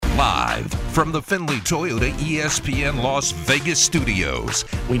Live from the Findlay Toyota ESPN Las Vegas studios.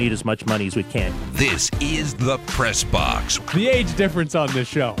 We need as much money as we can. This is the Press Box. The age difference on this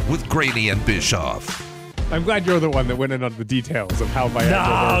show. With Grady and Bischoff. I'm glad you're the one that went in on the details of how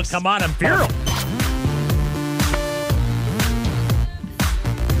Viagra works. No, come on, I'm virile.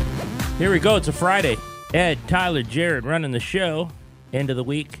 Here we go. It's a Friday. Ed, Tyler, Jared running the show. End of the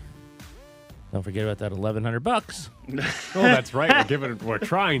week. Don't forget about that $1,100. Oh, that's right. We're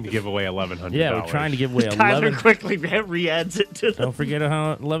trying to give away $1,100. Yeah, we're trying to give away Tyler quickly re-adds it to them. Don't forget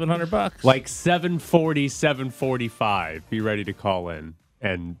 $1,100. Like 7:40, 7:45. Be ready to call in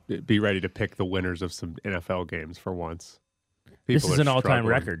and be ready to pick the winners of some NFL games for once. This is an all-time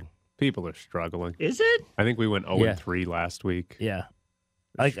record. People are struggling. Is it? I think we went 0-3 last week. Yeah.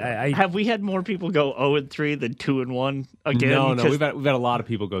 Have we had more people go 0-3 than 2-1 again? No. We've had a lot of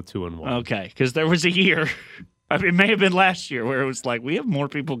people go 2-1. Okay, because there was a year. I mean, it may have been last year where it was like we have more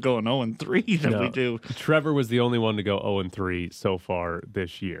people going 0-3 than we do. Trevor was the only one to go 0-3 so far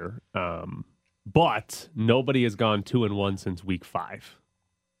this year, but nobody has gone 2-1 since week 5.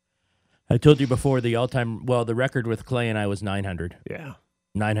 I told you before the record with Clay and I was 900. Yeah,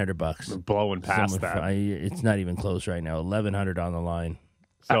 $900. We're blowing past that. It's not even close right now. 1,100 on the line.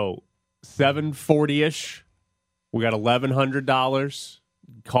 So 740-ish. We got $1,100.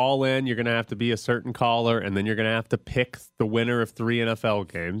 Call in. You're going to have to be a certain caller, and then you're going to have to pick the winner of 3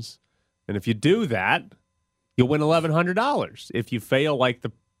 NFL games. And if you do that, you'll win $1,100. If you fail like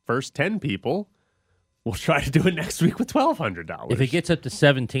the first 10 people, we'll try to do it next week with $1,200. If it gets up to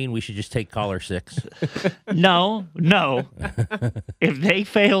 17, we should just take caller 6. No.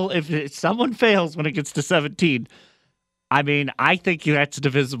 If someone fails when it gets to 17, I mean, I think that's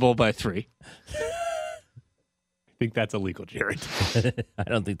divisible by 3. I think that's illegal, Jared. I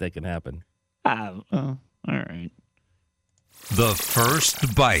don't think that can happen. All right. The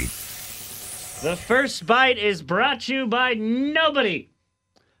First Bite. The First Bite is brought to you by nobody.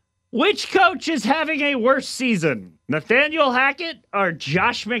 Which coach is having a worse season, Nathaniel Hackett or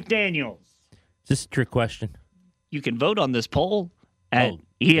Josh McDaniels? Is this a trick question? You can vote on this poll at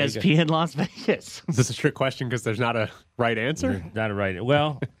ESPN Las Vegas. Is this a trick question because there's not a right answer? Not a right.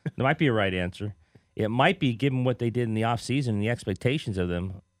 Well, there might be a right answer. It might be, given what they did in the offseason and the expectations of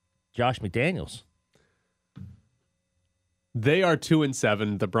them, Josh McDaniels. They are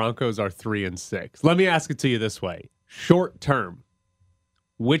 2-7. The Broncos are 3-6. Let me ask it to you this way. Short term,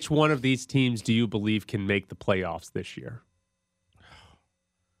 which one of these teams do you believe can make the playoffs this year?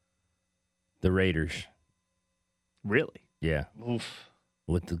 The Raiders. Really? Yeah. Oof.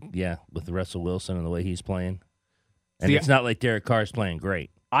 With the Russell Wilson and the way he's playing. And it's not like Derek Carr's playing great.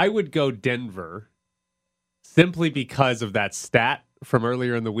 I would go Denver simply because of that stat from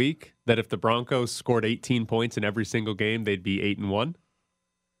earlier in the week that if the Broncos scored 18 points in every single game, they'd be 8-1.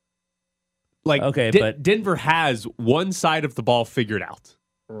 Like, okay, but Denver has one side of the ball figured out.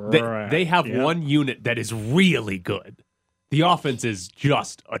 They have one unit that is really good. The offense is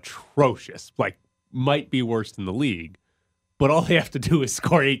just atrocious. Like, might be worse than the league. But all they have to do is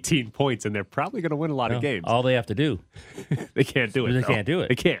score 18 points, and they're probably going to win a lot of games. All they have to do. They can't do it. They can't do it.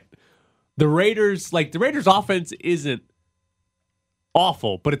 They can't. The Raiders offense isn't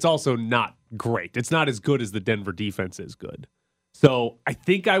awful, but it's also not great. It's not as good as the Denver defense is good. So I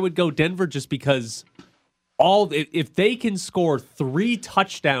think I would go Denver just because if they can score 3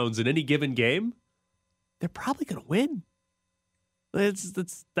 touchdowns in any given game, they're probably going to win.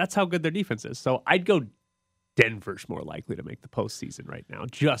 That's how good their defense is. So I'd go Denver's more likely to make the postseason right now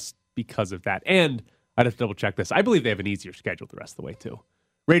just because of that. And I'd have to double check this. I believe they have an easier schedule the rest of the way too.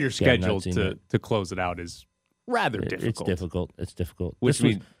 Raiders' schedule to close it out is rather difficult. It's difficult. Which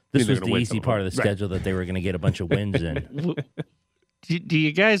this was the easy part of the schedule that they were going to get a bunch of wins in. Do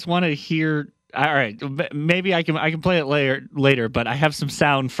you guys want to hear? All right, maybe I can play it later. But I have some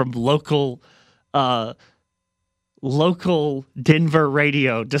sound from local Denver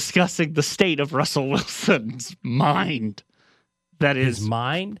radio discussing the state of Russell Wilson's mind. That is his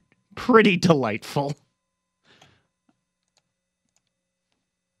mind? Pretty delightful.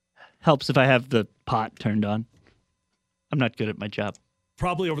 Helps if I have the pot turned on. I'm not good at my job.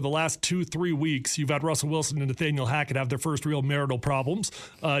 Probably over the last 2-3 weeks, you've had Russell Wilson and Nathaniel Hackett have their first real marital problems,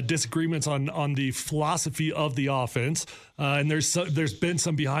 disagreements on the philosophy of the offense. And there's been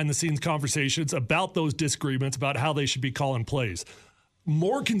some behind-the-scenes conversations about those disagreements, about how they should be calling plays.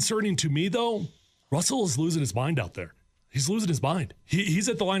 More concerning to me, though, Russell is losing his mind out there. He's losing his mind. He's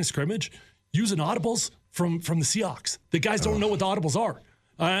at the line of scrimmage using audibles from the Seahawks. The guys don't know what the audibles are.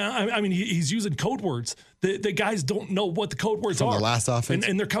 I mean, he's using code words. The guys don't know what the code words are. From the last offense,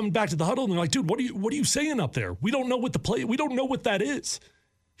 and they're coming back to the huddle and they're like, "Dude, what are you saying up there? We don't know what the play. We don't know what that is."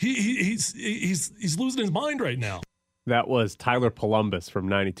 he's losing his mind right now. That was Tyler Columbus from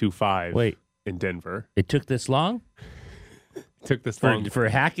 92.5 Wait, in Denver. it took this long Took this long. for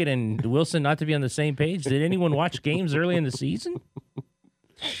Hackett and Wilson not to be on the same page? Did anyone watch games early in the season?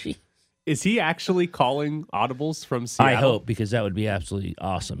 Gee. Is he actually calling audibles from Seattle? I hope, because that would be absolutely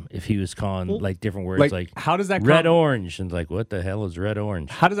awesome if he was calling like different words like how does that red orange and like what the hell is red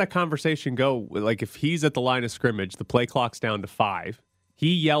orange? How does that conversation go? Like if he's at the line of scrimmage, the play clock's down to 5.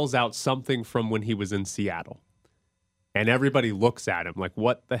 He yells out something from when he was in Seattle. And everybody looks at him like,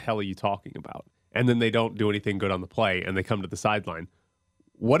 what the hell are you talking about? And then they don't do anything good on the play and they come to the sideline.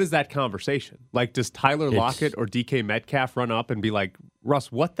 What is that conversation? Like, does Tyler Lockett or DK Metcalf run up and be like,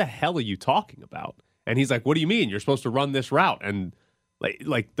 Russ, what the hell are you talking about? And he's like, what do you mean? You're supposed to run this route. And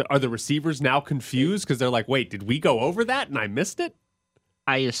are the receivers now confused because they're like, wait, did we go over that and I missed it?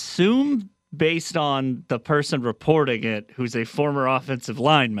 I assume based on the person reporting it, who's a former offensive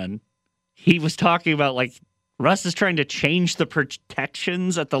lineman, he was talking about like Russ is trying to change the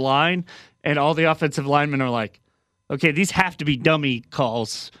protections at the line, and all the offensive linemen are like, okay, these have to be dummy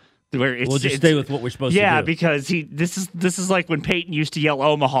calls. Where We'll just stay with what we're supposed to do. Yeah, because this is like when Peyton used to yell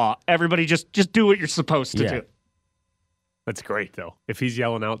Omaha. Everybody just do what you're supposed to do. That's great though. If he's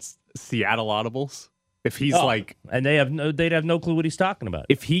yelling out Seattle audibles, if he's and they'd have no clue what he's talking about.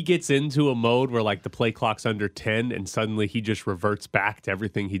 If he gets into a mode where like the play clock's under 10 and suddenly he just reverts back to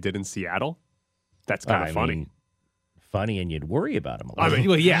everything he did in Seattle, that's kind of funny. Funny, and you'd worry about him a I little. mean,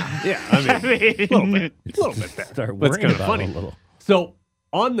 well, yeah. I mean, a little bit there. Start That's worrying kind of about funny. him a little. So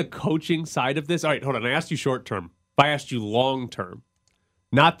on the coaching side of this, all right, hold on. I asked you short term. If I asked you long term,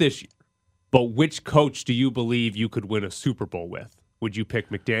 not this year, but which coach do you believe you could win a Super Bowl with? Would you pick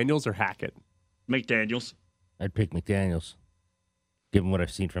McDaniels or Hackett? McDaniels. I'd pick McDaniels, given what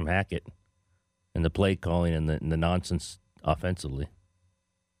I've seen from Hackett and the play calling and the nonsense offensively.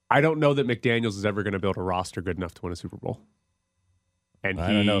 I don't know that McDaniels is ever going to build a roster good enough to win a Super Bowl. And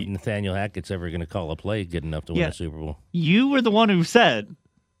I don't know if Nathaniel Hackett's ever going to call a play good enough to win a Super Bowl. You were the one who said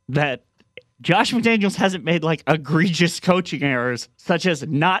that Josh McDaniels hasn't made like egregious coaching errors, such as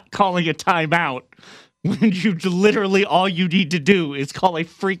not calling a timeout when you literally all you need to do is call a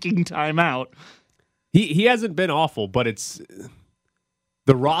freaking timeout. He hasn't been awful, but it's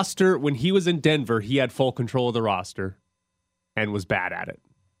the roster. When he was in Denver, he had full control of the roster and was bad at it.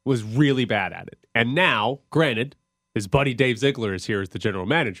 Was really bad at it. And now, granted, his buddy Dave Ziegler is here as the general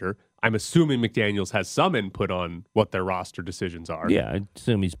manager. I'm assuming McDaniels has some input on what their roster decisions are. Yeah, I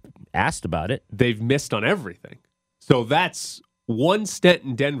assume he's asked about it. They've missed on everything. So that's one stint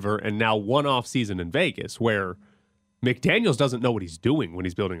in Denver and now one off season in Vegas where McDaniels doesn't know what he's doing when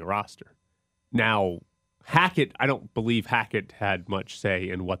he's building a roster. Now, Hackett, I don't believe Hackett had much say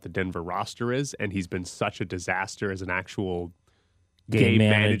in what the Denver roster is, and he's been such a disaster as an actual game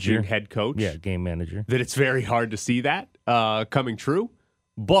managing head coach. Yeah, game manager. That it's very hard to see that coming true.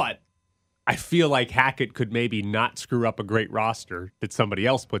 But I feel like Hackett could maybe not screw up a great roster that somebody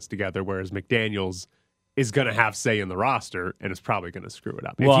else puts together, whereas McDaniels is going to have say in the roster and is probably going to screw it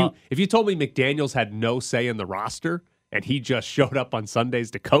up. Well, if you told me McDaniels had no say in the roster and he just showed up on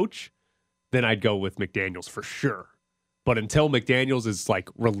Sundays to coach, then I'd go with McDaniels for sure. But until McDaniels is like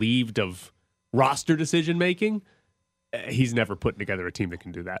relieved of roster decision making, he's never putting together a team that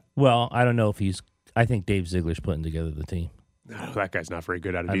can do that. Well, I don't know if I think Dave Ziegler's putting together the team. No, that guy's not very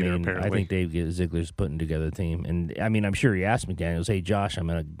good at it either, apparently. I think Dave Ziegler's putting together the team. And, I mean, I'm sure he asked McDaniels, hey, Josh, I'm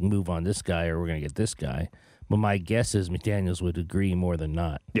going to move on this guy or we're going to get this guy. But my guess is McDaniels would agree more than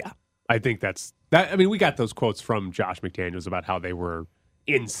not. Yeah, I think that's that. I mean, we got those quotes from Josh McDaniels about how they were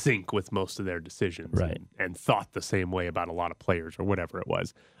in sync with most of their decisions, right, and thought the same way about a lot of players or whatever it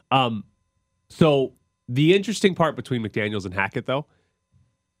was. So the interesting part between McDaniels and Hackett, though,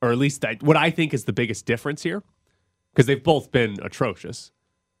 or at least what I think is the biggest difference here, because they've both been atrocious,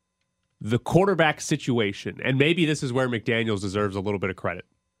 the quarterback situation, and maybe this is where McDaniels deserves a little bit of credit.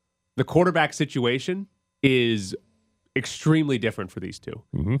 The quarterback situation is extremely different for these two.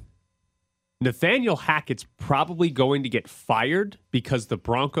 Mm-hmm. Nathaniel Hackett's probably going to get fired because the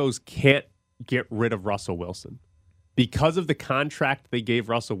Broncos can't get rid of Russell Wilson. Because of the contract they gave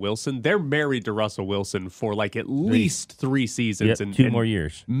Russell Wilson, they're married to Russell Wilson for like at least 3 seasons. Yep, 2 more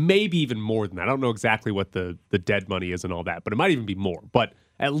years. Maybe even more than that. I don't know exactly what the dead money is and all that, but it might even be more. But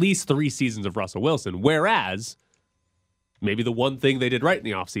at least 3 seasons of Russell Wilson. Whereas, maybe the one thing they did right in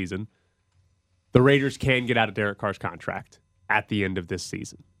the offseason, the Raiders can get out of Derek Carr's contract at the end of this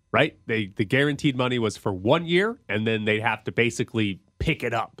season. Right? The guaranteed money was for 1 year, and then they'd have to basically pick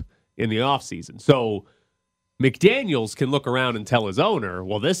it up in the offseason. So McDaniels can look around and tell his owner,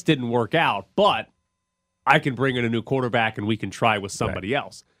 well, this didn't work out, but I can bring in a new quarterback and we can try with somebody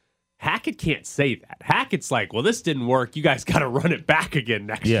else. Hackett can't say that. Hackett's like, well, this didn't work. You guys got to run it back again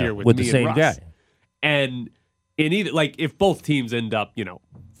next year with me the same and Russ. guy. And in either, like, if both teams end up,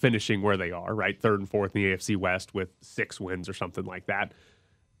 finishing where they are, right, 3rd and 4th in the AFC West with 6 wins or something like that,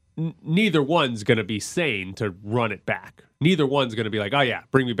 neither one's going to be sane to run it back. Neither one's going to be like, oh, yeah,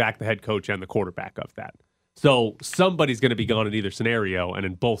 bring me back the head coach and the quarterback of that. So somebody's going to be gone in either scenario, and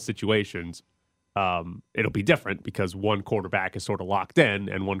in both situations, it'll be different because one quarterback is sort of locked in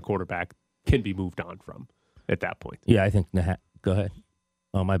and one quarterback can be moved on from at that point. Yeah, I think go ahead.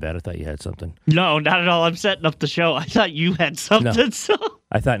 Oh, my bad. I thought you had something. No, not at all. I'm setting up the show. I thought you had something. No. So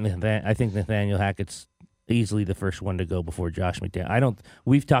I think Nathaniel Hackett's easily the first one to go before Josh McDaniels.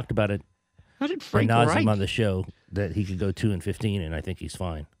 We've talked about it how did ad Frank nauseum Reich? on the show that he could go 2-15, and I think he's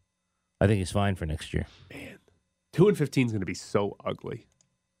fine. I think he's fine for next year. Man, 2-15 is going to be so ugly.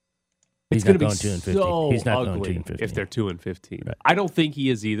 He's It's not going to going be 2-15. so He's not ugly going 2-15 if they're 2-15. Right. I don't think he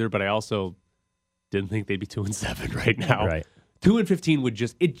is either, but I also didn't think they'd be 2-7 right now. Right. 2-15 would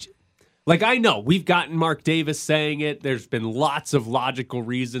just like, I know we've gotten Mark Davis saying it. There's been lots of logical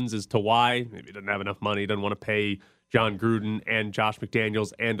reasons as to why. Maybe he doesn't have enough money, doesn't want to pay John Gruden and Josh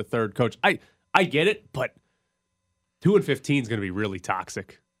McDaniels and a third coach. I get it, but 2-15 is going to be really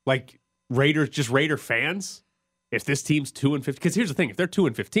toxic. Like, Raider fans, if this team's 2-15, because here's the thing: if they're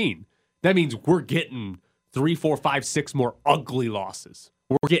 2-15, that means we're getting 3, 4, 5, 6 more ugly losses.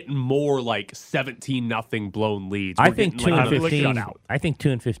 We're getting more like 17-0 blown leads. I We're think getting, like, 2-15. shutout. I think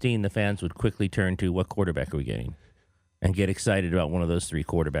 2-15. The fans would quickly turn to what quarterback are we getting, and get excited about one of those 3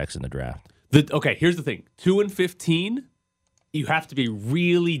 quarterbacks in the draft. Okay, here's the thing: 2-15, you have to be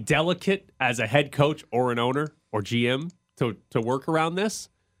really delicate as a head coach or an owner or GM to work around this.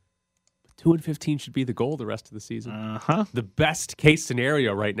 2-15 should be the goal the rest of the season. Uh-huh. The best case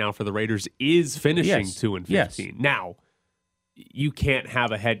scenario right now for the Raiders is finishing Yes. 2-15. Yes. Now, you can't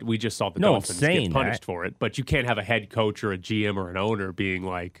have a head. We just saw the No, I'm Dolphins saying get punished that. for it, but you can't have a head coach or a GM or an owner being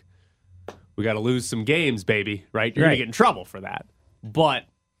like, "We got to lose some games, baby." Right? You're Right. gonna get in trouble for that. But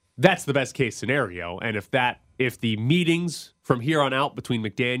that's the best case scenario. And if the meetings from here on out between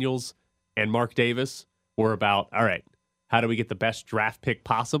McDaniels and Mark Davis were about, all right, how do we get the best draft pick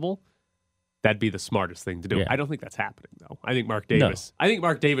possible? That'd be the smartest thing to do. Yeah. I don't think that's happening though. I think Mark Davis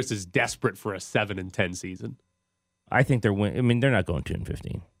is desperate for a 7-10 season. I think they're win. I mean, they're not going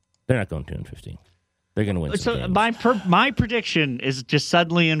 2-15. They're not going 2-15. They're going to win. So some games. my prediction is just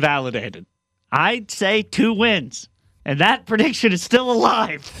suddenly invalidated. I'd say 2 wins, and that prediction is still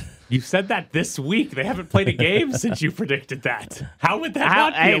alive. You said that this week. They haven't played a game since you predicted that. How would that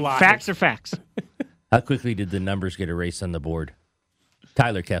not be Hey, alive? facts are facts. How quickly did the numbers get erased on the board?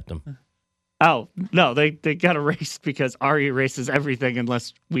 Tyler kept them. Oh no, they got erased because Ari erases everything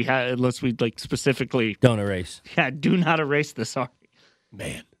unless we like specifically Don't erase. do not erase this Ari.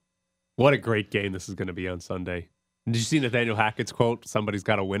 Man, what a great game this is going to be on Sunday. Did you see Nathaniel Hackett's quote? Somebody's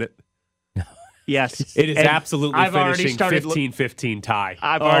got to win it. Yes, It is And absolutely I've already finishing started 15-15 tie.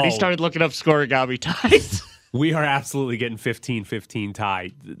 I've already Oh, started looking up scoregami ties. We are absolutely getting 15-15 tie.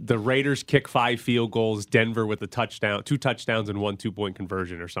 The Raiders kick 5 field goals. Denver with a touchdown, 2 touchdowns and 1 2-point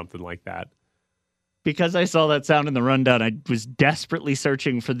conversion or something like that. Because I saw that sound in the rundown, I was desperately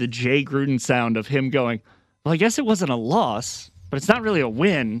searching for the Jay Gruden sound of him going, well, I guess it wasn't a loss, but it's not really a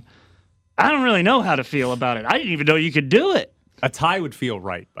win. I don't really know how to feel about it. I didn't even know you could do it. A tie would feel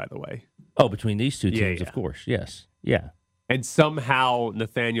right, by the way. Oh, between these two teams, Yeah. of course. Yes. Yeah. And somehow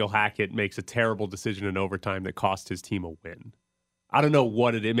Nathaniel Hackett makes a terrible decision in overtime that cost his team a win. I don't know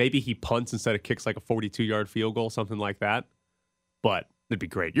what it is. Maybe he punts instead of kicks like a 42-yard field goal, something like that. But it'd be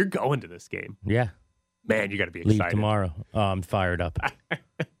great. You're going to this game. Yeah. Man, you got to be Leave excited. tomorrow. Oh, I'm fired up.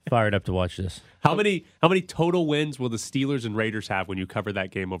 Fired up to watch this. How many total wins will the Steelers and Raiders have when you cover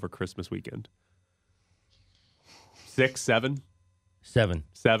that game over Christmas weekend? 6, 7? 7.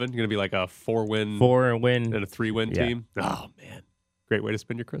 7? Going to be like a 4-win 4 win. and a 3-win Yeah. team? Oh, man. Great way to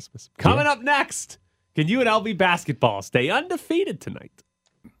spend your Christmas. Coming up next, can UNLV basketball stay undefeated tonight?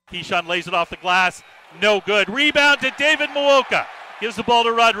 Keyshawn lays it off the glass. No good. Rebound to David Mwoka. Gives the ball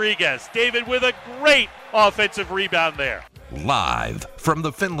to Rodriguez. David with a great offensive rebound there. Live from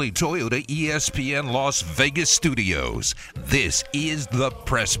the Finley Toyota ESPN Las Vegas studios, this is the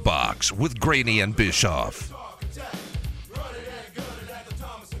Press Box with Graney and Bischoff.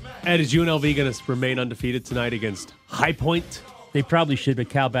 Ed, is UNLV going to remain undefeated tonight against High Point? They probably should, but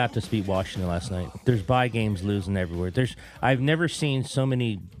Cal Baptist beat Washington last night. There's bye games losing everywhere. I've never seen so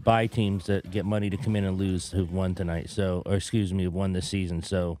many bye teams that get money to come in and lose who've won tonight. Have won this season.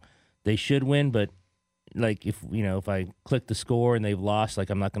 So they should win, but like if I click the score and they've lost, like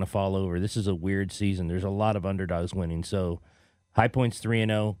I'm not going to fall over. This is a weird season. There's a lot of underdogs winning. So High Point's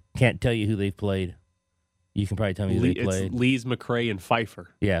 3-0. Can't tell you who they've played. You can probably tell me who they played. It's Lees, McRae, and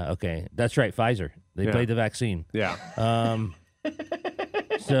Pfeiffer. Yeah, okay. That's right, Pfizer. They played the vaccine. Yeah.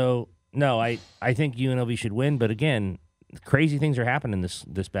 So, no, I think UNLV should win, but again, crazy things are happening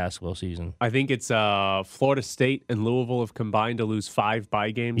this basketball season. I think it's Florida State and Louisville have combined to lose 5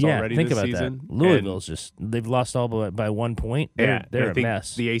 bye games already think this about season. That. Louisville's they've lost all by 1 point. They're I a think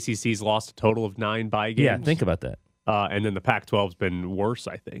mess. The ACC's lost a total of 9 bye games. Yeah, think about that. And then the Pac-12's been worse,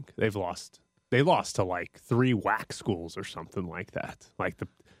 I think. They lost to like 3 WAC schools or something like that.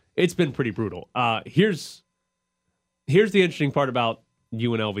 It's been pretty brutal. Here's the interesting part about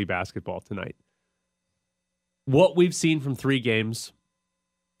UNLV basketball tonight. What we've seen from 3 games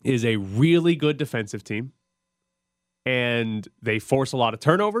is a really good defensive team, and they force a lot of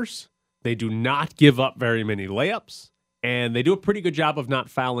turnovers. They do not give up very many layups, and they do a pretty good job of not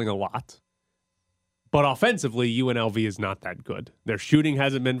fouling a lot. But offensively, UNLV is not that good. Their shooting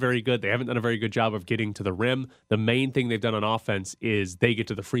hasn't been very good. They haven't done a very good job of getting to the rim. The main thing they've done on offense is they get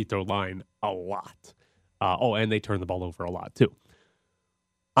to the free throw line a lot. And they turn the ball over a lot, too.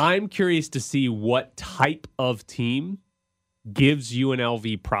 I'm curious to see what type of team gives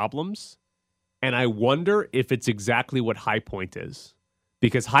UNLV problems, and I wonder if it's exactly what High Point is.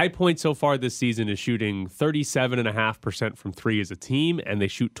 Because High Point so far this season is shooting 37.5% from 3 as a team, and they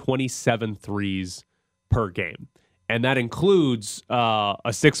shoot 27 threes per game. And that includes a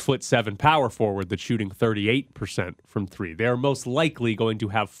 6'7" power forward that's shooting 38% from 3. They are most likely going to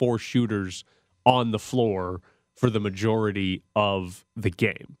have 4 shooters on the floor for the majority of the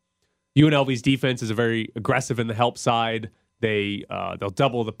game. UNLV's defense is very aggressive in the help side. They'll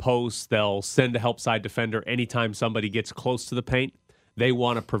double the post. They'll send a help side defender anytime somebody gets close to the paint. They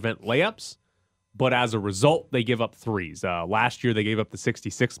want to prevent layups, but as a result, they give up threes. Last year, they gave up the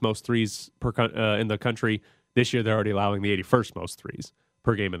 66th most threes in the country. This year, they're already allowing the 81st most threes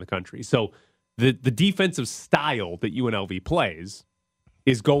per game in the country. So the defensive style that UNLV plays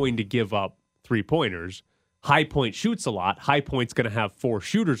is going to give up 3-pointers. High Point shoots a lot. High Point's going to have 4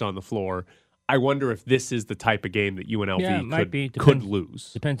 shooters on the floor. I wonder if this is the type of game that UNLV could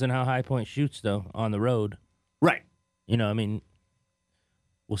lose. Depends on how High Point shoots, though, on the road. Right.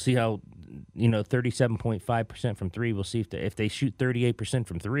 We'll see how, 37.5% from 3. We'll see if they shoot 38%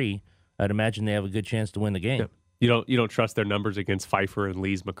 from 3. I'd imagine they have a good chance to win the game. Yeah. You don't trust their numbers against Pfeiffer and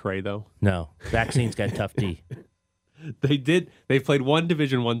Lees McRae, though? No. Vaccine's got tough D. They played one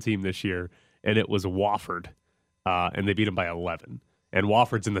Division I team this year, and it was Wofford, and they beat them by 11. And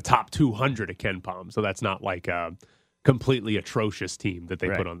Wofford's in the top 200 at Ken Palm, so that's not like a completely atrocious team that they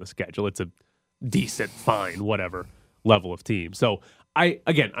put on the schedule. It's a decent, fine, whatever level of team. So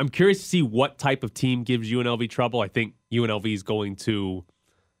I'm curious to see what type of team gives UNLV trouble. I think UNLV is going to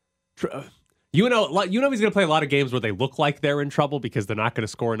UNLV is going to play a lot of games where they look like they're in trouble because they're not going to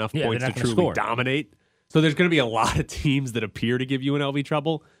score enough points to truly dominate. So there's going to be a lot of teams that appear to give UNLV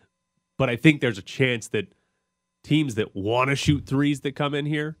trouble, but I think there's a chance that teams that want to shoot threes that come in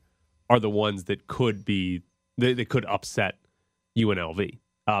here are the ones that could be they could upset UNLV.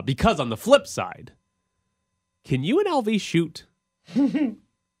 Because on the flip side, can UNLV shoot?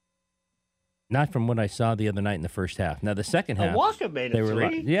 Not from what I saw the other night in the first half. Now the second half, Walker made a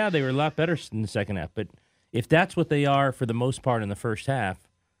 3. They were a lot better in the second half. But if that's what they are for the most part in the first half,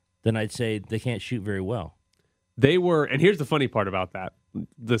 then I'd say they can't shoot very well. They were, and here's the funny part about that: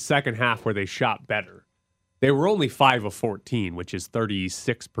 the second half where they shot better, they were only 5 of 14, which is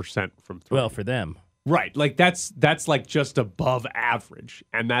 36% from 3. Well, for them. Right. Like that's like just above average.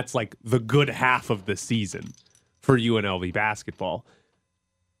 And that's like the good half of the season for UNLV basketball.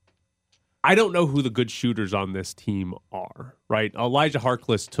 I don't know who the good shooters on this team are, right? Elijah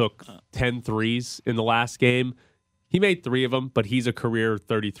Harkless took 10 threes in the last game. He made 3 of them, but he's a career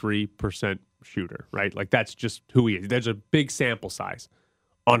 33% shooter, right? Like that's just who he is. There's a big sample size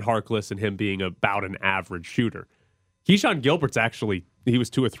on Harkless and him being about an average shooter. Keyshawn Gilbert's actually, he was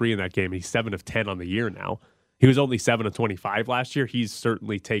 2 of 3 in that game. He's 7 of 10 on the year now. He was only 7 of 25 last year. He's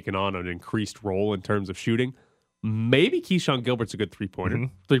certainly taken on an increased role in terms of shooting. Maybe Keyshawn Gilbert's a good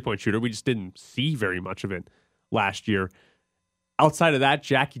three-point shooter. We just didn't see very much of it last year. Outside of that,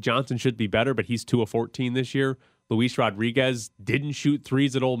 Jackie Johnson should be better, but he's 2 of 14 this year. Luis Rodriguez didn't shoot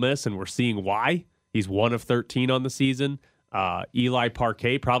threes at Ole Miss, and we're seeing why. He's 1 of 13 on the season. Eli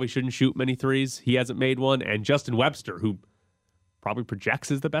Parquet probably shouldn't shoot many threes. He hasn't made one. And Justin Webster, who probably projects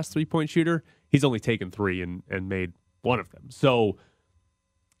as the best three-point shooter, he's only taken 3 and made 1 of them. So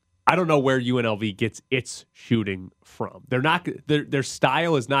I don't know where UNLV gets its shooting from. Their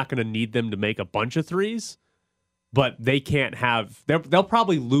style is not going to need them to make a bunch of threes, but they can't have. They'll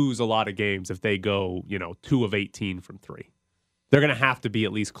probably lose a lot of games if they go 2 of 18 from 3. they're going to have to be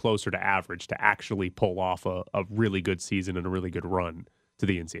at least closer to average to actually pull off a really good season and a really good run to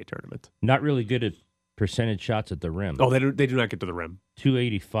the NCAA tournament. Not really good at percentage shots at the rim. Oh, they do not get to the rim.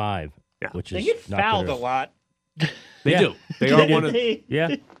 285, Yeah. which They is get not fouled good. a lot. They do. They are one of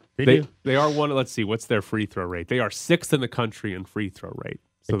Yeah, they they, do. they are one of, let's see, what's their free throw rate? They are 6th in the country in free throw rate.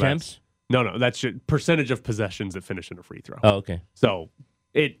 So Attempts? that's percentage of possessions that finish in a free throw. Oh, okay. So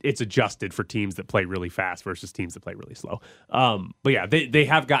it's adjusted for teams that play really fast versus teams that play really slow. But yeah, they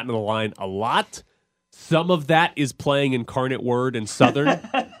have gotten to the line a lot. Some of that is playing Incarnate Word and Southern,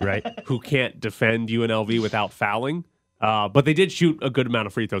 Right. who can't defend UNLV without fouling. But they did shoot a good amount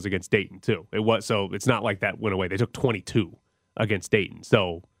of free throws against Dayton too. So it's not like that went away. They took 22 against Dayton,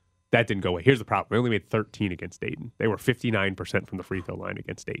 so that didn't go away. Here's the problem: they only made 13 against Dayton. They were 59% from the free throw line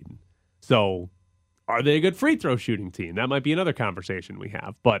against Dayton. So, are they a good free throw shooting team? That might be another conversation we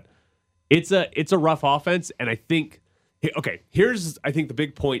have. But it's a rough offense, and I think here's the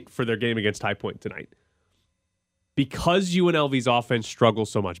big point for their game against High Point tonight. Because UNLV's offense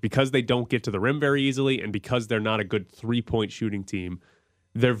struggles so much, because they don't get to the rim very easily, and because they're not a good 3-point shooting team,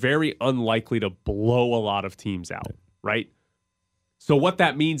 they're very unlikely to blow a lot of teams out, right? So what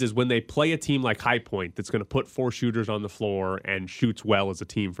that means is when they play a team like High Point that's going to put 4 shooters on the floor and shoots well as a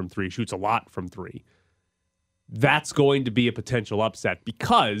team from 3, shoots a lot from 3, that's going to be a potential upset,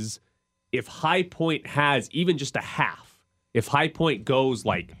 because if High Point has even just a half, if High Point goes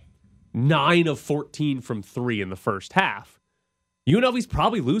like 9 of 14 from 3 in the first half, UNLV's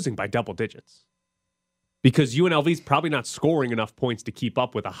probably losing by double digits, because UNLV's probably not scoring enough points to keep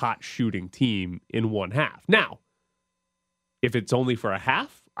up with a hot shooting team in one half. Now, if it's only for a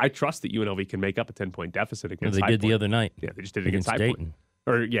half, I trust that UNLV can make up a 10-point deficit against They High did Point. the other night. Yeah, they just did it against High Dayton.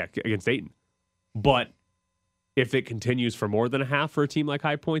 Point. Against Dayton. But if it continues for more than a half for a team like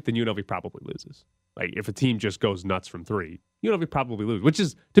High Point, then UNLV probably loses. Like, if a team just goes nuts from 3, UNLV probably loses, which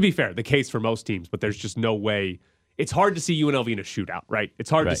is, to be fair, the case for most teams, but there's just no way. It's hard to see UNLV in a shootout, right? It's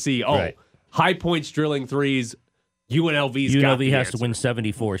hard to see, High Point's drilling threes, UNLV's got the has answer. to win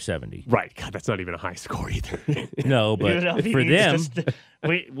 74-70. Right. God, that's not even a high score either. No, but UNLV for needs them,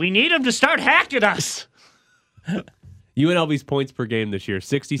 we need them to start hacking us. UNLV's points per game this year,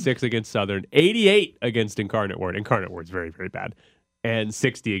 66 against Southern, 88 against Incarnate Word. Incarnate Word's very, very bad. And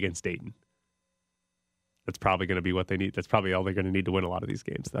 60 against Dayton. That's probably going to be what they need. That's probably all they're going to need to win a lot of these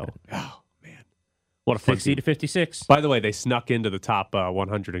games, though. Oh, man. What a fun 60 team. to 56. By the way, they snuck into the top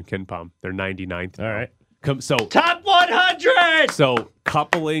 100 in KenPom. They're 99th. All right. Top 100! So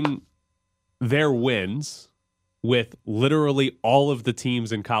coupling their wins with literally all of the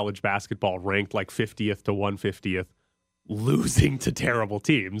teams in college basketball ranked like 50th to 150th, losing to terrible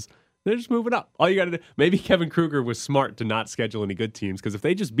teams, they're just moving up. All you got to do, maybe Kevin Kruger was smart to not schedule any good teams, because if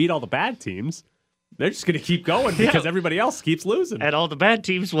they just beat all the bad teams, they're just going to keep going because everybody else keeps losing. And all the bad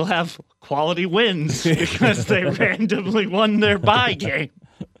teams will have quality wins because they randomly won their bye game.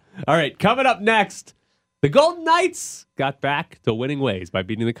 All right, coming up next, the Golden Knights got back to winning ways by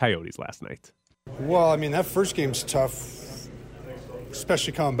beating the Coyotes last night. Well, I mean, that first game's tough,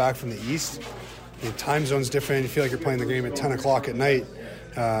 especially coming back from the East. The time zone's different. You feel like you're playing the game at 10 o'clock at night.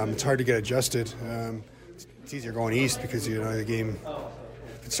 It's hard to get adjusted. It's easier going east because, the game,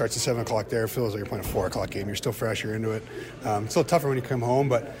 if it starts at 7 o'clock there, it feels like you're playing a 4 o'clock game. You're still fresh, you're into it. It's a little tougher when you come home,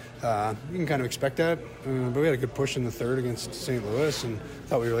 but you can kind of expect that. But we had a good push in the third against St. Louis, and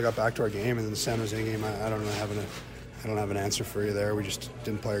thought we really got back to our game. And then the San Jose game, I don't have an answer for you there. We just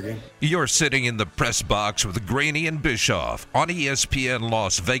didn't play our game. You're sitting in the press box with Graney and Bischoff on ESPN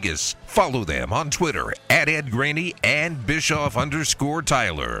Las Vegas. Follow them on Twitter at Ed Graney and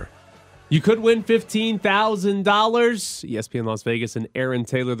Bischoff_Tyler. You could win $15,000. ESPN Las Vegas and Aaron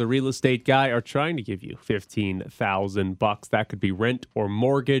Taylor, the real estate guy, are trying to give you $15,000. That could be rent or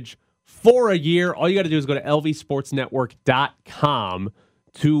mortgage for a year. All you got to do is go to lvsportsnetwork.com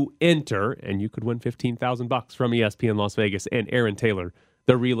to enter, and you could win $15,000 from ESPN Las Vegas and Aaron Taylor,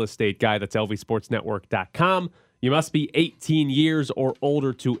 the real estate guy. That's lvsportsnetwork.com. You must be 18 years or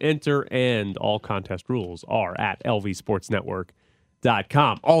older to enter, and all contest rules are at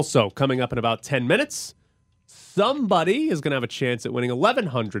lvsportsnetwork.com. Also, coming up in about 10 minutes, somebody is going to have a chance at winning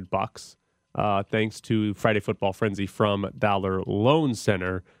 $1,100 thanks to Friday Football Frenzy from Dollar Loan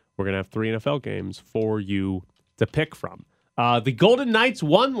Center. We're going to have 3 NFL games for you to pick from. The Golden Knights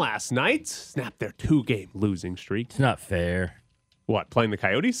won last night, snapped their 2-game losing streak. It's not fair. What, playing the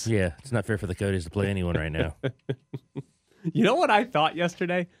Coyotes? Yeah, it's not fair for the Coyotes to play anyone right now. You know what I thought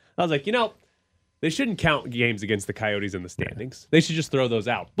yesterday? I was like, they shouldn't count games against the Coyotes in the standings. They should just throw those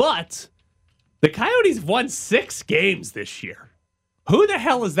out. But the Coyotes have won 6 games this year. Who the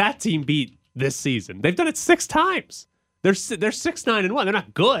hell has that team beat this season? They've done it 6 times. They're 6-9-1. They're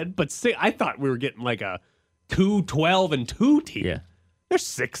not good, but I thought we were getting like a 2-12-2 team. Yeah. They're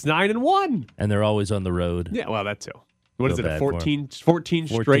 6-9-1. And they're always on the road. Yeah, well, that too. What is Feel it, bad 14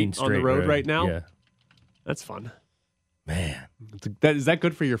 straight on the road right now? Yeah. That's fun. Man. Is that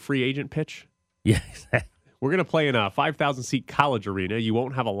good for your free agent pitch? Yeah. We're going to play in a 5,000-seat college arena. You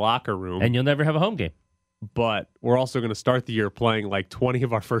won't have a locker room. And you'll never have a home game. But we're also going to start the year playing like 20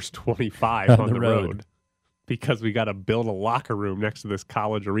 of our first 25 on the road because we got to build a locker room next to this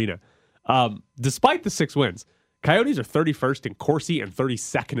college arena. Despite the 6 wins, Coyotes are 31st in Corsi and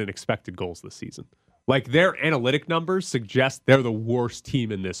 32nd in expected goals this season. Like, their analytic numbers suggest they're the worst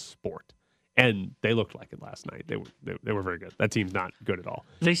team in this sport. And they looked like it last night. They were very good. That team's not good at all.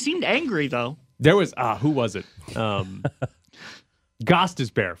 They seemed angry, though. There was, who was it?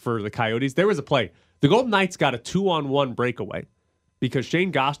 Gostisbehere for the Coyotes. There was a play. The Golden Knights got a 2-on-1 breakaway because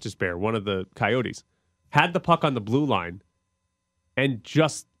Shane Gostisbehere, one of the Coyotes, had the puck on the blue line and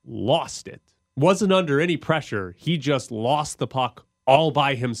just lost it. Wasn't under any pressure. He just lost the puck all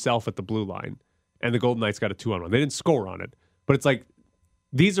by himself at the blue line. And the Golden Knights got a 2-on-1. They didn't score on it. But it's like,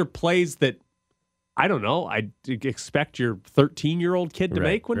 these are plays that, I don't know, I'd expect your 13-year-old kid to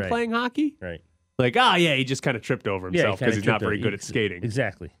make when playing hockey. Right. Like, he just kind of tripped over himself because he's not very good at skating.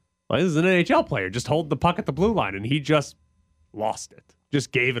 Exactly. Well, this is an NHL player. Just hold the puck at the blue line, and he just lost it.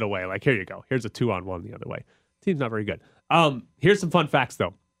 Just gave it away. Like, here you go. Here's a 2-on-1 the other way. Team's not very good. Here's some fun facts,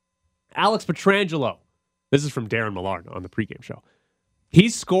 though. Alex Pietrangelo. This is from Darren Millard on the pregame show. He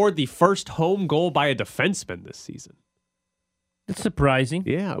scored the first home goal by a defenseman this season. It's surprising.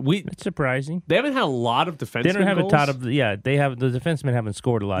 Yeah, it's surprising. They haven't had a lot of defensemen. They don't have goals. a ton of. Yeah, they have. The defensemen haven't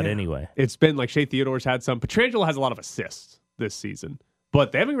scored a lot anyway. It's been like Shea Theodore's had some. Pietrangelo has a lot of assists this season,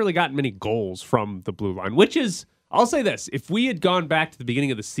 but they haven't really gotten many goals from the blue line. Which is, I'll say this: if we had gone back to the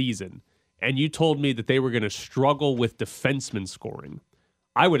beginning of the season and you told me that they were going to struggle with defensemen scoring,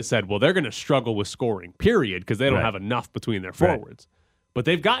 I would have said, well, they're going to struggle with scoring, period, because they don't have enough between their forwards. But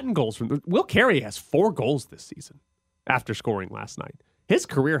they've gotten goals from. Will Carey has 4 goals this season after scoring last night. His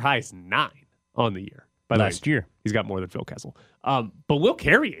career high is 9 on the year. Last year. He's got more than Phil Kessel. But Will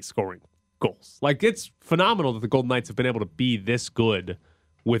Carey is scoring goals. Like, it's phenomenal that the Golden Knights have been able to be this good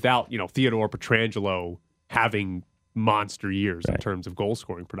without, Theodore Pietrangelo having monster years in terms of goal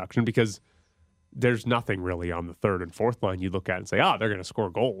scoring production, because there's nothing really on the third and fourth line you look at and say, they're going to score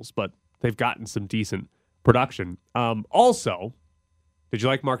goals, but they've gotten some decent production. Also, did you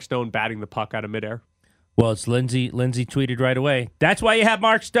like Mark Stone batting the puck out of midair? Well, it's Lindsay. Lindsay tweeted right away. That's why you have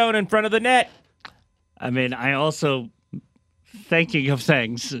Mark Stone in front of the net. I mean, I also, thinking of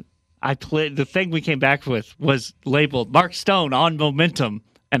things, the thing we came back with was labeled Mark Stone on momentum,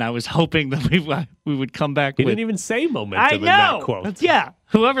 and I was hoping that we would come back with. He didn't even say momentum in that quote. Yeah,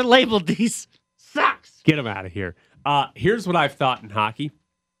 whoever labeled these sucks. Get him out of here. Here's what I've thought in hockey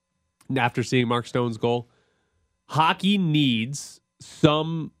after seeing Mark Stone's goal. Hockey needs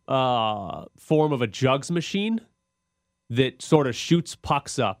some form of a jugs machine that sort of shoots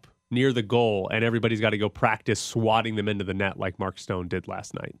pucks up near the goal, and everybody's got to go practice swatting them into the net like Mark Stone did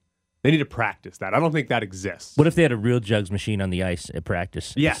last night. They need to practice that. I don't think that exists. What if they had a real jugs machine on the ice at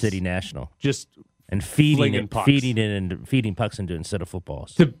practice? Yes. At City National. Just and feeding pucks. Feeding pucks into it instead of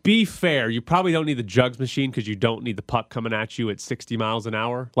footballs. To be fair, you probably don't need the jugs machine because you don't need the puck coming at you at 60 miles an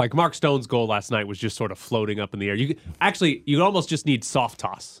hour. Like Mark Stone's goal last night was just sort of floating up in the air. You almost just need soft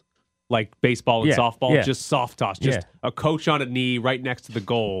toss, like baseball and softball. Just soft toss, just a coach on a knee right next to the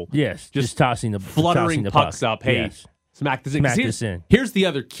goal. Yes, just tossing the fluttering the pucks puck. up. Hey, smack this in. Smack this in. Here's the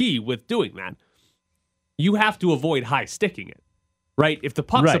other key with doing that: you have to avoid high sticking it. Right? If the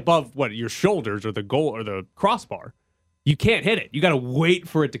puck's above your shoulders or the goal or the crossbar, you can't hit it. You got to wait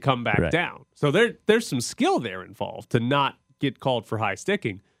for it to come back down. So there's some skill there involved to not get called for high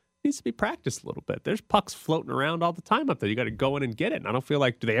sticking. It needs to be practiced a little bit. There's pucks floating around all the time up there. You got to go in and get it. And I don't feel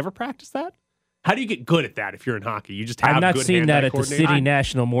like, do they ever practice that? How do you get good at that if you're in hockey? You just have I've not good seen that hand-eye at the City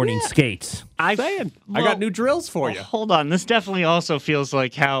National morning skates. I'm saying. I got new drills for you. Hold on. This definitely also feels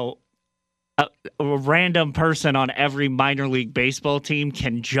like how a random person on every minor league baseball team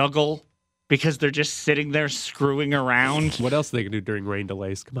can juggle because they're just sitting there screwing around. What else they can do during rain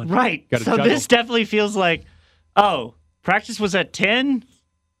delays? Come on. Right. So juggle. This definitely feels like, practice was at 10?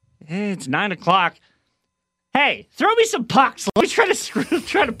 It's 9 o'clock. Hey, throw me some pucks. Let me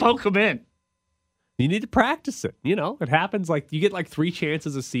try to poke them in. You need to practice it. It happens. Like, you get like 3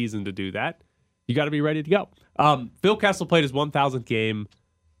 chances a season to do that. You got to be ready to go. Phil Kessel played his 1,000th game.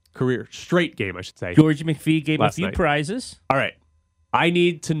 Straight game, I should say. George McPhee gave last a few night. prizes. All right. I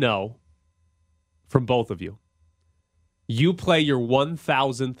need to know from both of you. You play your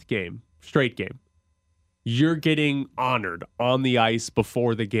 1,000th game, straight game. you're getting honored on the ice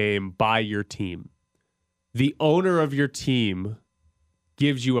before the game by your team. The owner of your team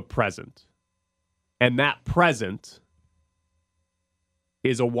gives you a present. And that present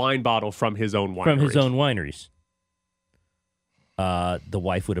is a wine bottle from his own winery. From his own wineries. The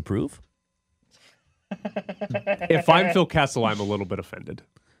wife would approve? If I'm Phil Kessel, I'm a little bit offended.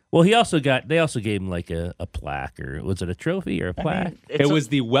 Well, they also gave him like a plaque, or was it a trophy or a plaque? It was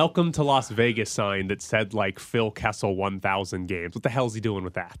the Welcome to Las Vegas sign that said like Phil Kessel 1,000 games. What the hell is he doing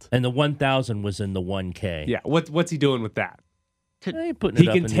with that? And the 1,000 was in the 1K. Yeah, what's he doing with that? He He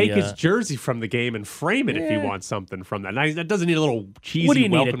can take his jersey from the game and frame it if he wants something from that. Now, that doesn't need a little cheesy What do you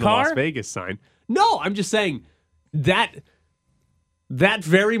need, Welcome a to car? Las Vegas sign. No, I'm just saying that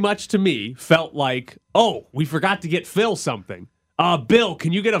very much to me felt like, oh, we forgot to get Phil something. Bill,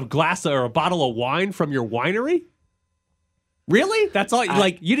 can you get a glass or a bottle of wine from your winery? Really? That's all? You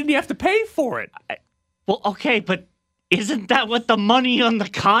didn't even have to pay for it. Well, okay, but isn't that what the money on the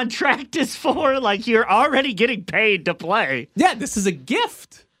contract is for? Like, you're already getting paid to play. Yeah, this is a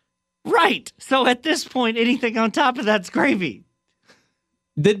gift. Right. So at this point, anything on top of that's gravy.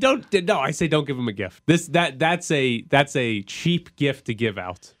 I say don't give him a gift. That's a cheap gift to give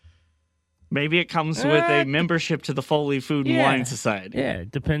out. Maybe it comes with a membership to the Foley Food and Wine Society. Yeah,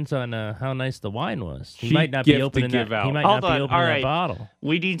 it depends on how nice the wine was. He Cheap might not be gift opening to that. give out. He might Hold not be on, opening all that right. bottle.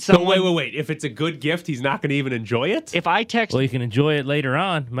 We need So someone. wait. If it's a good gift, he's not going to even enjoy it? If I text, Well, you can enjoy it later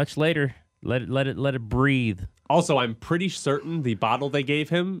on, much later. Let it breathe. Also, I'm pretty certain the bottle they gave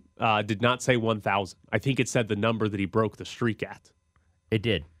him did not say 1,000. I think it said the number that he broke the streak at. It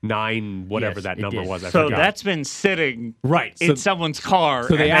did. 9, whatever Yes, that it number did. was. I so forgot. that's been sitting right in someone's car.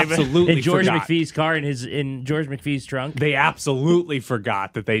 So they and they've- absolutely In George forgot. McPhee's car, in George McPhee's trunk. They absolutely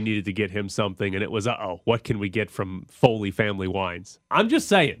forgot that they needed to get him something, and it was, what can we get from Foley Family Wines? I'm just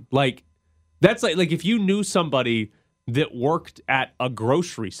saying, like, that's like if you knew somebody that worked at a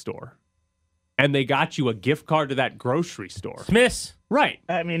grocery store and they got you a gift card to that grocery store. Smith's. Right.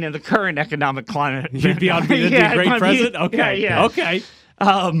 I mean, in the current economic climate, You'd be on Yeah, a it great might be- present? Okay. yeah. Okay.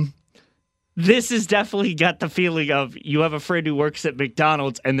 This has definitely got the feeling of you have a friend who works at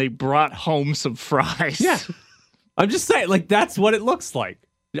McDonald's and they brought home some fries. Yeah. I'm just saying, like, that's what it looks like.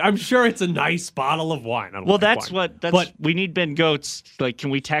 I'm sure it's a nice bottle of wine. I don't Well, like that's wine. what we need. Ben Goetz. Like, can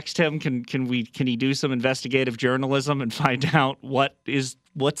we text him? Can he do some investigative journalism and find out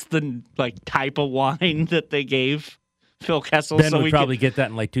what's the type of wine that they gave Phil Kessel? Ben so would we probably can, get that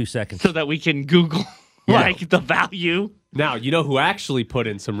in like 2 seconds. so that we can Google the value. Now, you know who actually put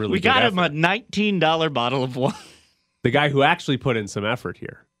in some really We good got him a effort? $19 bottle of wine. The guy who actually put in some effort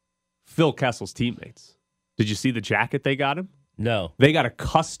here, Phil Kessel's teammates. Did you see the jacket they got him? No. They got a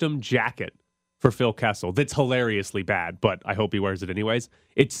custom jacket for Phil Kessel that's hilariously bad, but I hope he wears it anyways.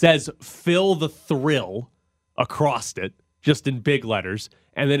 It says Phil the Thrill across it, just in big letters.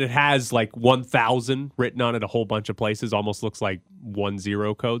 And then it has like 1,000 written on it a whole bunch of places, almost looks like 10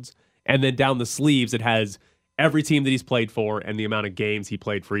 codes. And then down the sleeves, it has every team that he's played for and the amount of games he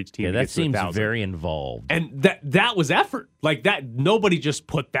played for each team. Yeah, to that get to seems 1,000. very involved. And that was effort. Like that, nobody just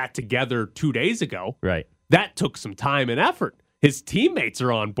put that together 2 days ago. Right. That took some time and effort. His teammates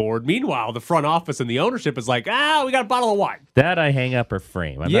are on board. Meanwhile, the front office and the ownership is like, we got a bottle of wine. That I hang up or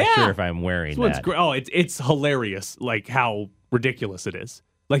frame. I'm not Yeah. sure if I'm wearing This one's that. great. Oh, it's hilarious, like how ridiculous it is.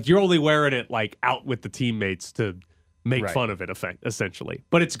 Like you're only wearing it like out with the teammates to make Right. fun of it, essentially.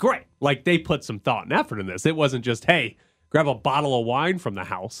 But it's great. Like they put some thought and effort in this. It wasn't just, hey, grab a bottle of wine from the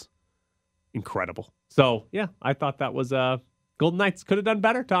house. Incredible. So yeah, I thought that was Golden Knights could have done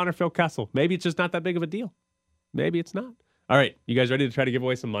better to honor Phil Kessel. Maybe it's just not that big of a deal. Maybe it's not. All right, you guys ready to try to give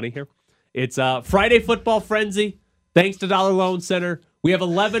away some money here? It's Friday Football Frenzy. Thanks to Dollar Loan Center. We have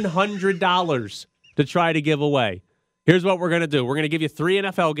 $1,100 to try to give away. Here's what we're going to do. We're going to give you 3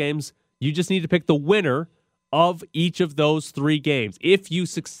 NFL games. You just need to pick the winner of each of those 3 games. If you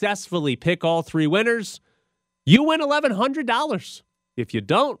successfully pick all 3 winners, you win $1,100. If you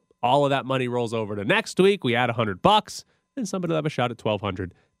don't, all of that money rolls over to next week. We add $100, and somebody will have a shot at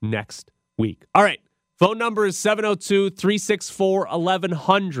 $1,200 next week. All right. Phone number is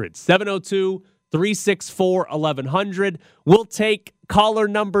 702-364-1100. 702-364-1100. We'll take caller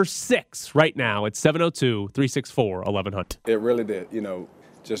number 6 right now. It's 702-364-1100. It really did.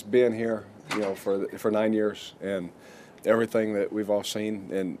 Just being here, for 9 years and everything that we've all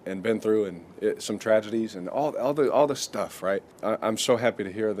seen and been through and some tragedies and all the stuff, right? I'm so happy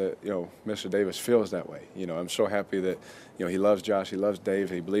to hear that, Mr. Davis feels that way. I'm so happy that, he loves Josh, he loves Dave,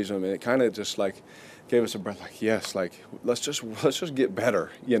 he believes in him, and it kind of just like gave us a breath, like, yes, like let's just get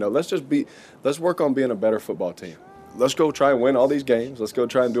better. Let's work on being a better football team. Let's go try and win all these games. Let's go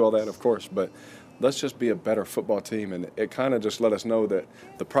try and do all that, of course, but let's just be a better football team. And it kind of just let us know that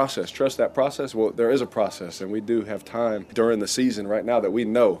the process, trust that process. Well, there is a process, and we do have time during the season right now that we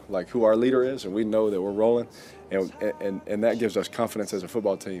know like who our leader is, and we know that we're rolling. And that gives us confidence as a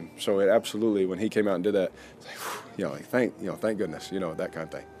football team. So it absolutely, when he came out and did that, thank goodness, that kind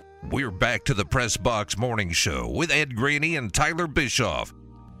of thing. We're back to the Press Box Morning Show with Ed Graney and Tyler Bischoff.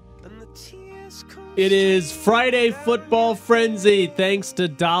 It is Friday Football Frenzy. Thanks to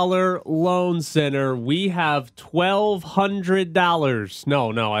Dollar Loan Center, we have $1,200.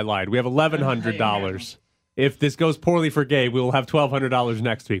 No, I lied. We have $1,100. If this goes poorly for Gabe, we will have $1,200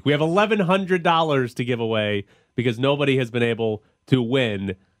 next week. We have $1,100 to give away because nobody has been able to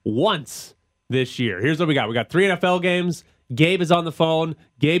win once this year. Here's what we got. We got 3 NFL games. Gabe is on the phone.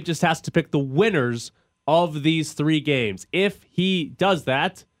 Gabe just has to pick the winners of these 3 games. If he does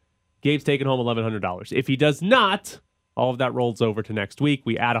that, Gabe's taking home $1,100. If he does not, all of that rolls over to next week.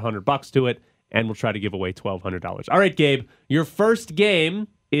 We add $100 to it, and we'll try to give away $1,200. All right, Gabe, your first game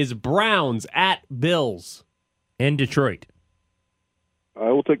is Browns at Bills. In Detroit.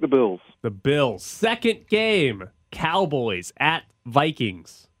 I will take the Bills. The Bills. Second game, Cowboys at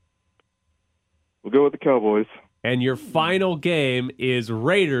Vikings. We'll go with the Cowboys. And your final game is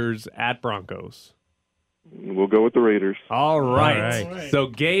Raiders at Broncos. We'll go with the Raiders. All right. So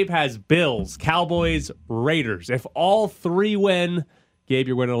Gabe has Bills, Cowboys, Raiders. If all 3 win, Gabe,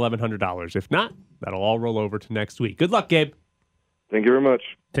 you're winning $1,100. If not, that'll all roll over to next week. Good luck, Gabe. Thank you very much.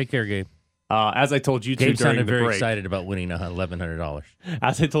 Take care, Gabe. As I told you Gabe two during the sounded very break, excited about winning $1,100.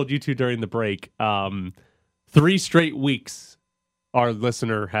 As I told you two during the break, 3 straight weeks our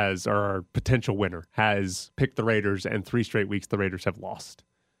listener has, or our potential winner has picked the Raiders, and 3 straight weeks the Raiders have lost.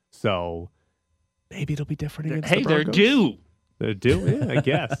 So maybe it'll be different against the Broncos. They're due. They're due? Yeah,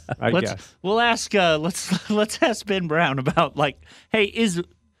 I guess. We'll ask. Let's ask Ben Brown about hey, is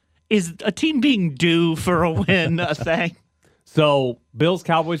a team being due for a win a thing? So, Bills,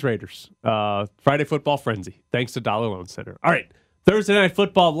 Cowboys, Raiders. Friday Football Frenzy. Thanks to Dollar Loan Center. All right. Thursday Night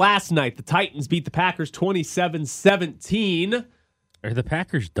Football last night. The Titans beat the Packers 27-17. Are the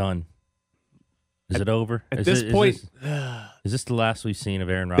Packers done? Is it over? At this point, is this the last we've seen of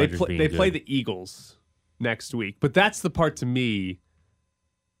Aaron Rodgers being They good? play the Eagles next week. But that's the part to me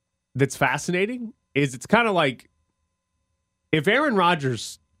that's fascinating, is it's kind of like if Aaron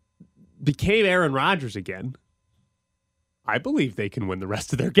Rodgers became Aaron Rodgers again, I believe they can win the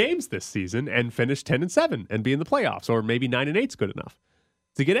rest of their games this season and finish 10-7 and be in the playoffs, or maybe 9-8 is good enough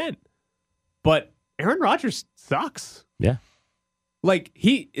to get in. But Aaron Rodgers sucks. Yeah.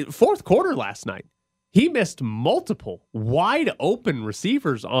 Fourth quarter last night, he missed multiple wide open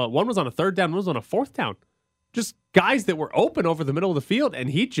receivers. One was on a 3rd down, one was on a 4th down. Just guys that were open over the middle of the field, and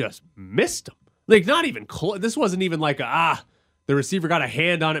he just missed them. Not even close. This wasn't even the receiver got a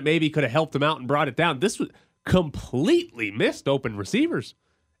hand on it, maybe could have helped him out and brought it down. This was completely missed open receivers.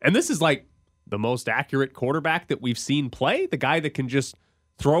 And this is the most accurate quarterback that we've seen play, the guy that can just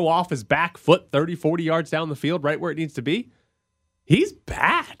throw off his back foot 30, 40 yards down the field right where it needs to be. He's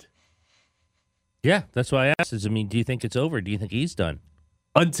bad. Yeah, that's why I asked. Do you think it's over? Do you think he's done?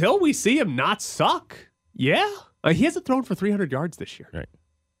 Until we see him not suck. Yeah. He hasn't thrown for 300 yards this year. Right.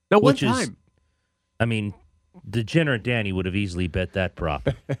 Now, one time. Degenerate Danny would have easily bet that prop.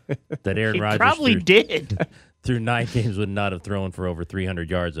 That Aaron Rodgers probably did. Through 9 games would not have thrown for over 300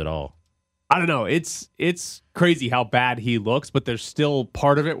 yards at all. I don't know. It's crazy how bad he looks, but there's still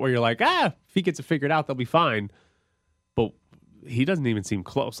part of it where you're if he gets it figured out, they'll be fine. But he doesn't even seem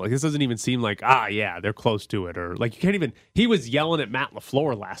close. This doesn't even seem they're close to it. Or you can't even. He was yelling at Matt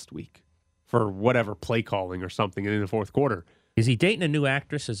LaFleur last week for whatever play calling or something in the 4th quarter. Is he dating a new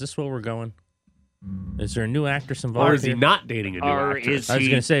actress? Is this where we're going? Is there a new actress involved? Or is he not dating a new actress? I was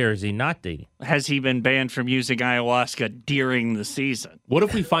going to say, or is he not dating? Has he been banned from using ayahuasca during the season? What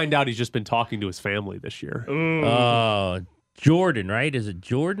if we find out he's just been talking to his family this year? Oh, Jordan, right? Is it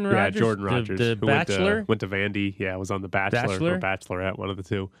Jordan Rodgers? Yeah, Jordan Rodgers. The Bachelor? Went to Vandy. Yeah, was on The Bachelor or Bachelorette, one of the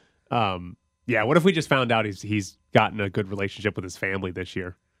two. What if we just found out he's gotten a good relationship with his family this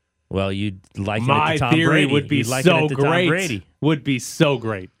year? Well, you'd like My it to Tom theory Brady. would be like so it to great. Tom Brady. Would be so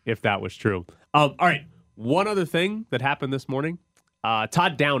great if that was true. All right. One other thing that happened this morning.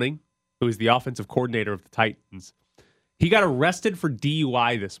 Todd Downing, who is the offensive coordinator of the Titans, he got arrested for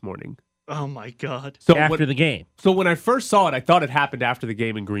DUI this morning. Oh, my God. So after the game. So when I first saw it, I thought it happened after the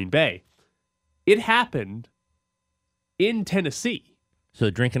game in Green Bay. It happened in Tennessee. So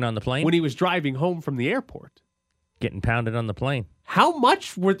drinking on the plane? When he was driving home from the airport. Getting pounded on the plane. How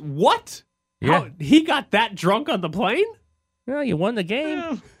much were... What? Yeah. He got that drunk on the plane? Well, you won the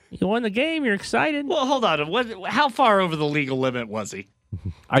game. You won the game. You're excited. Well, hold on. How far over the legal limit was he?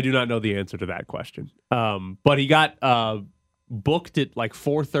 I do not know the answer to that question. But he got booked at like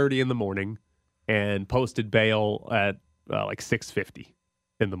 4:30 in the morning and posted bail at like 6:50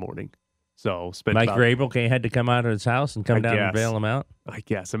 in the morning. So spent Mike Vrabel had to come out of his house and come down and bail him out. I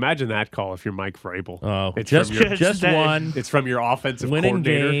guess. Imagine that call if you're Mike Vrabel. Oh, it's just one. It's from your offensive winning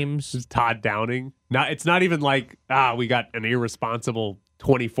coordinator, games. It's Todd Downing. It's not even like we got an irresponsible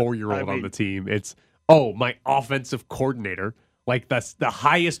 24-year-old on the team. It's my offensive coordinator, like that's the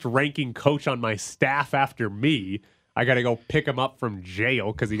highest ranking coach on my staff after me. I got to go pick him up from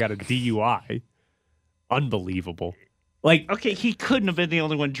jail because he got a DUI. Unbelievable. Like, okay, he couldn't have been the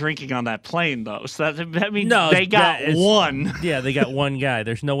only one drinking on that plane, though. So that means no, they got one. Yeah, they got one guy.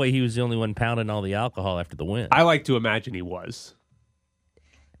 There's no way he was the only one pounding all the alcohol after the win. I like to imagine he was.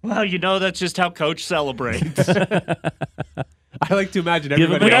 Well, that's just how Coach celebrates. I like to imagine Give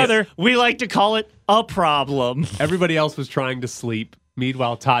him another. We like to call it a problem. Everybody else was trying to sleep.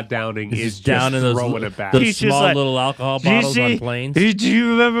 Meanwhile, Todd Downing is down just in throwing it back. Those small little alcohol bottles on planes. Do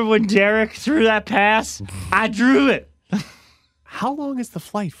you remember when Derek threw that pass? I drew it. How long is the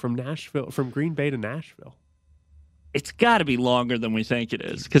flight from Green Bay to Nashville? It's got to be longer than we think it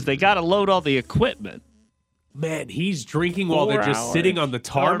is because they got to load all the equipment. Man, he's drinking while they're just sitting on the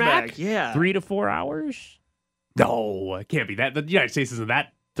tarmac? Yeah. 3 to 4 hours? No, it can't be that. The United States isn't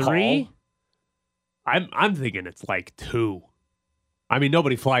that 3? Tall. I'm thinking it's like 2. I mean,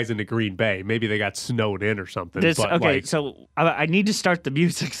 nobody flies into Green Bay. Maybe they got snowed in or something. So I need to start the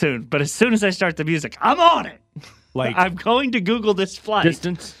music soon. But as soon as I start the music, I'm on it. Like, I'm going to Google this flight.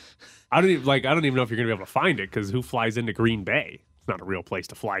 Distance? I don't even know if you're going to be able to find it because who flies into Green Bay? It's not a real place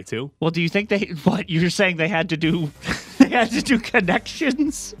to fly to. Well, do you think you're saying they had to do? They had to do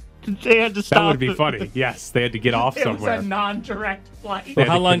connections. They had to stop. That would be funny. Yes, they had to get off somewhere. It was a non-direct flight. Well,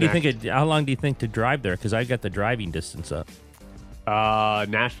 how long do you think to drive there? Because I got the driving distance up.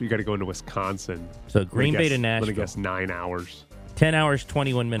 Nashville, you got to go into Wisconsin. So Green Bay to Nashville. I'm going to guess 9 hours. 10 hours,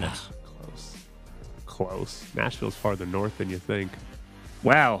 21 minutes. Close. Nashville's farther north than you think.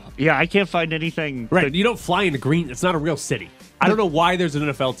 Wow. Yeah, I can't find anything. Right. You don't fly into Green. It's not a real city. I don't know why there's an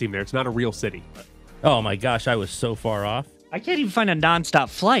NFL team there. It's not a real city. Oh, my gosh. I was so far off. I can't even find a nonstop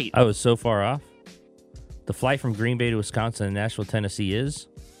flight. I was so far off. The flight from Green Bay to Wisconsin and Nashville, Tennessee is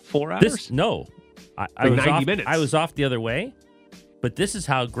 4 hours? No. I was 90 minutes. I was off the other way. But this is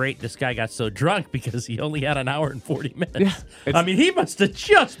how great this guy got so drunk because he only had an hour and 40 minutes. Yeah, I mean, he must have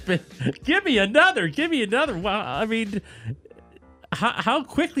just been, give me another. Wow. I mean, how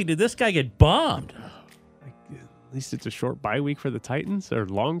quickly did this guy get bombed? At least it's a short bye week for the Titans or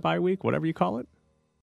long bye week, whatever you call it.